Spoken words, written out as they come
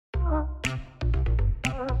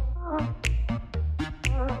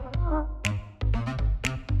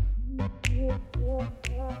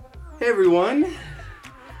everyone.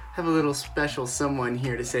 Have a little special someone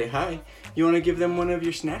here to say hi. You want to give them one of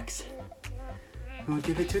your snacks? You want to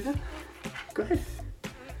give it to them? Go ahead.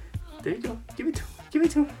 There you go. Give it to them. Give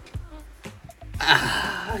it to them.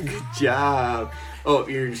 Ah, good job. Oh,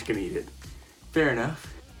 you're just going to eat it. Fair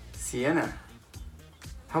enough. Sienna.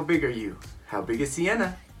 How big are you? How big is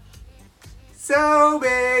Sienna? So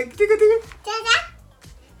big. Dada?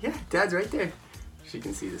 Yeah, Dad's right there. She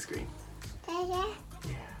can see the screen. Dada?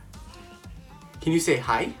 Yeah. Can you say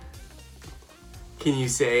hi? Can you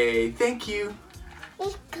say thank you?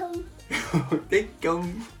 Welcome. Thank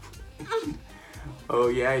you. Oh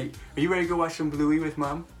yeah. Are you ready to go watch some Bluey with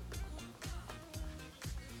Mom?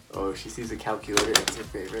 Oh, she sees a calculator. That's her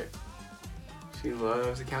favorite. She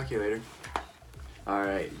loves a calculator.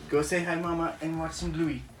 Alright, go say hi, Mama, and watch some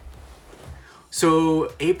Bluey.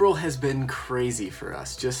 So, April has been crazy for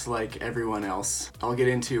us, just like everyone else. I'll get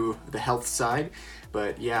into the health side,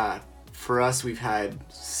 but yeah, for us, we've had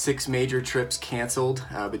 6 major trips canceled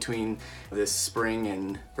between this spring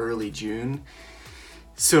and early June.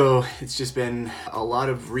 So it's just been a lot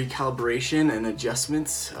of recalibration and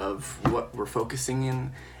adjustments of what we're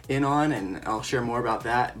focusing in on, and I'll share more about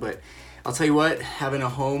that. But I'll tell you what, having a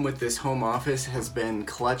home with this home office has been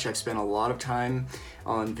clutch. I've spent a lot of time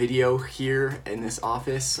on video here in this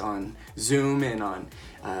office, on Zoom and on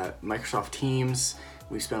Microsoft Teams.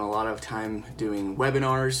 We've spent a lot of time doing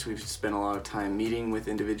webinars. We've spent a lot of time meeting with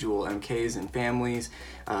individual MKs and families.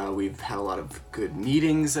 We've had a lot of good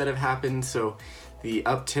meetings that have happened. So the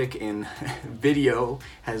uptick in video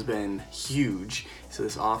has been huge. So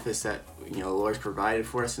this office that the Lord's provided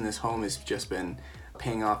for us in this home has just been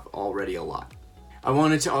paying off already a lot. I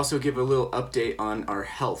wanted to also give a little update on our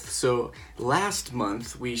health. So last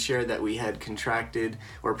month we shared that we had contracted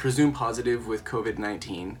or presumed positive with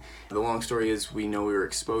COVID-19. The long story is we know we were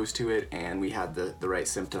exposed to it and we had the right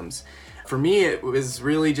symptoms. For me, it was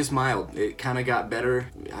really just mild. It kind of got better.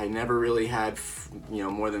 I never really had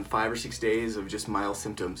more than 5 or 6 days of just mild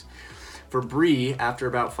symptoms. For Bree, after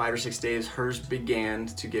about 5 or 6 days, hers began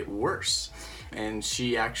to get worse. And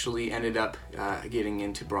she actually ended up getting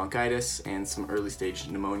into bronchitis and some early stage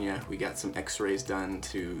pneumonia. We got some x-rays done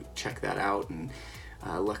to check that out, and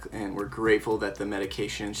we're grateful that the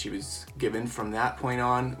medication she was given from that point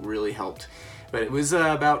on really helped. But it was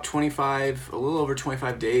a little over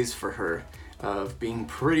 25 days for her of being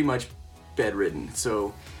pretty much bedridden.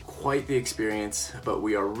 So quite the experience, but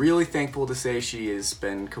we are really thankful to say she has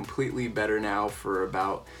been completely better now for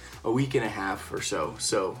about a week and a half or so.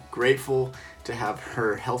 So grateful to have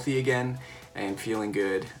her healthy again and feeling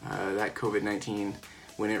good. That COVID-19,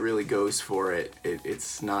 when it really goes for it,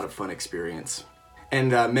 it's not a fun experience.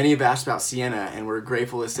 And many have asked about Sienna, and we're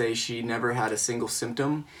grateful to say she never had a single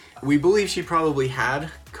symptom. We believe she probably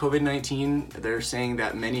had COVID-19. They're saying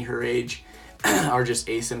that many her age are just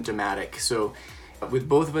asymptomatic. So with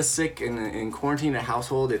both of us sick and in quarantine at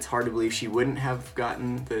household, it's hard to believe she wouldn't have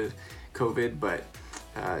gotten the COVID, but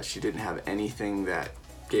she didn't have anything that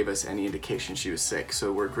gave us any indication she was sick.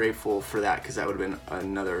 So we're grateful for that, because that would have been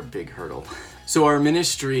another big hurdle. So our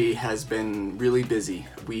ministry has been really busy.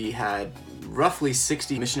 We had roughly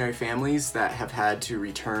 60 missionary families that have had to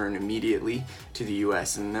return immediately to the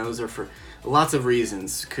US, and those are for lots of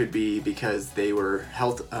reasons. Could be because they were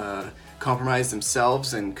health compromised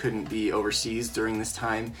themselves and couldn't be overseas during this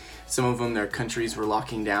time. Some of them, their countries were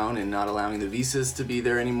locking down and not allowing the visas to be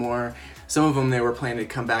there anymore. Some of them, they were planning to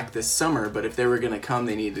come back this summer, but if they were going to come,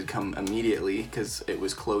 they needed to come immediately because it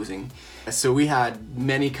was closing. So we had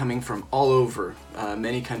many coming from all over,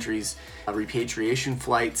 many countries, repatriation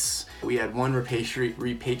flights. We had one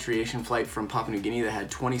repatriation flight from Papua New Guinea that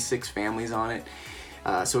had 26 families on it.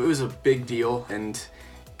 So it was a big deal, and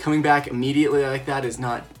coming back immediately like that is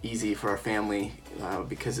not easy for our family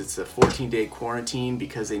because it's a 14-day quarantine,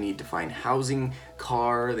 because they need to find housing,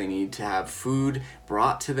 car, they need to have food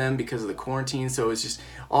brought to them because of the quarantine. So it's just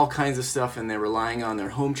all kinds of stuff, and they're relying on their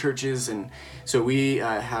home churches. And so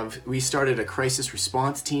we started a crisis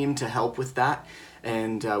response team to help with that.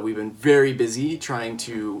 And we've been very busy trying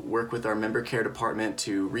to work with our member care department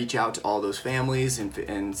to reach out to all those families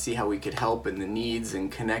and see how we could help and the needs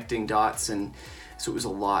and connecting dots. And so it was a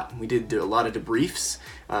lot. We did a lot of debriefs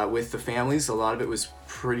with the families. A lot of it was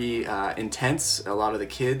pretty intense. A lot of the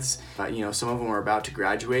kids, some of them were about to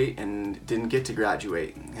graduate and didn't get to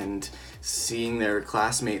graduate, and seeing their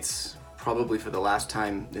classmates probably for the last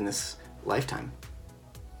time in this lifetime.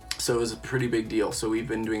 So it was a pretty big deal. So we've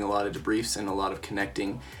been doing a lot of debriefs and a lot of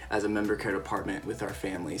connecting as a member care department with our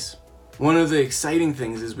families. One of the exciting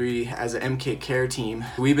things is we, as an MK Care team,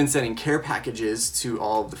 we've been sending care packages to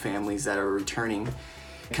all of the families that are returning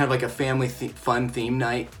kind of like a family fun theme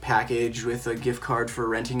night package with a gift card for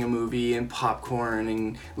renting a movie and popcorn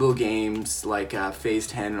and little games like Phase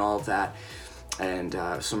 10 and all of that, and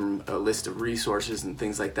a list of resources and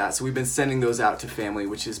things like that. So we've been sending those out to family,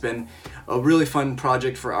 which has been a really fun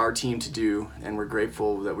project for our team to do, and we're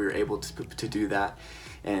grateful that we were able to do that.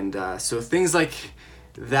 And so things like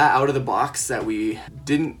that out of the box that we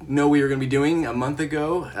didn't know we were going to be doing a month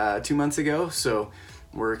ago, 2 months ago. So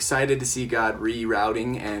we're excited to see God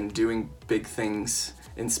rerouting and doing big things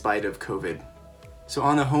in spite of COVID. So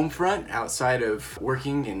on the home front, outside of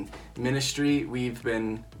working in ministry, we've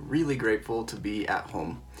been really grateful to be at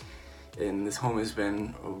home. And this home has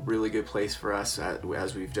been a really good place for us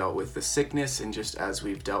as we've dealt with the sickness and just as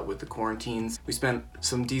we've dealt with the quarantines. We spent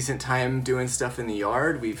some decent time doing stuff in the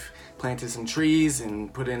yard. We've planted some trees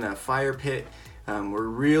and put in a fire pit. We're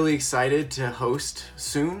really excited to host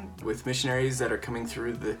soon with missionaries that are coming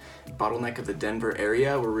through the bottleneck of the Denver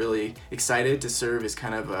area. We're really excited to serve as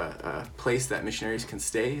kind of a place that missionaries can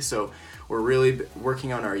stay. So we're really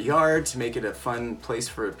working on our yard to make it a fun place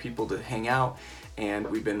for people to hang out. And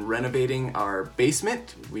we've been renovating our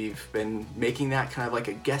basement. We've been making that kind of like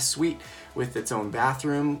a guest suite with its own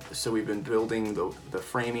bathroom. So we've been building the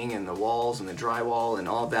framing and the walls and the drywall and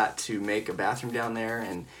all that to make a bathroom down there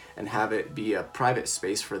and have it be a private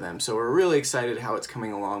space for them. So we're really excited how it's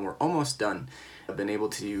coming along. We're almost done. I've been able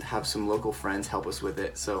to have some local friends help us with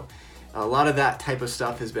it. So a lot of that type of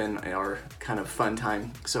stuff has been our kind of fun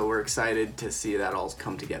time. So we're excited to see that all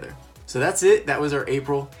come together. So that's it. That was our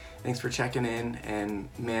April. Thanks for checking in, and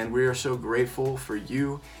man, we are so grateful for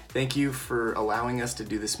you. Thank you for allowing us to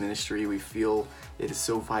do this ministry. We feel it is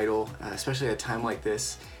so vital, especially at a time like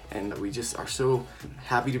this, and we just are so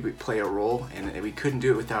happy to play a role, and we couldn't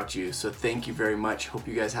do it without you. So thank you very much. Hope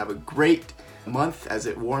you guys have a great month as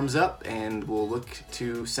it warms up, and we'll look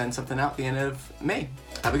to send something out the end of May.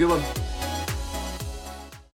 Have a good one.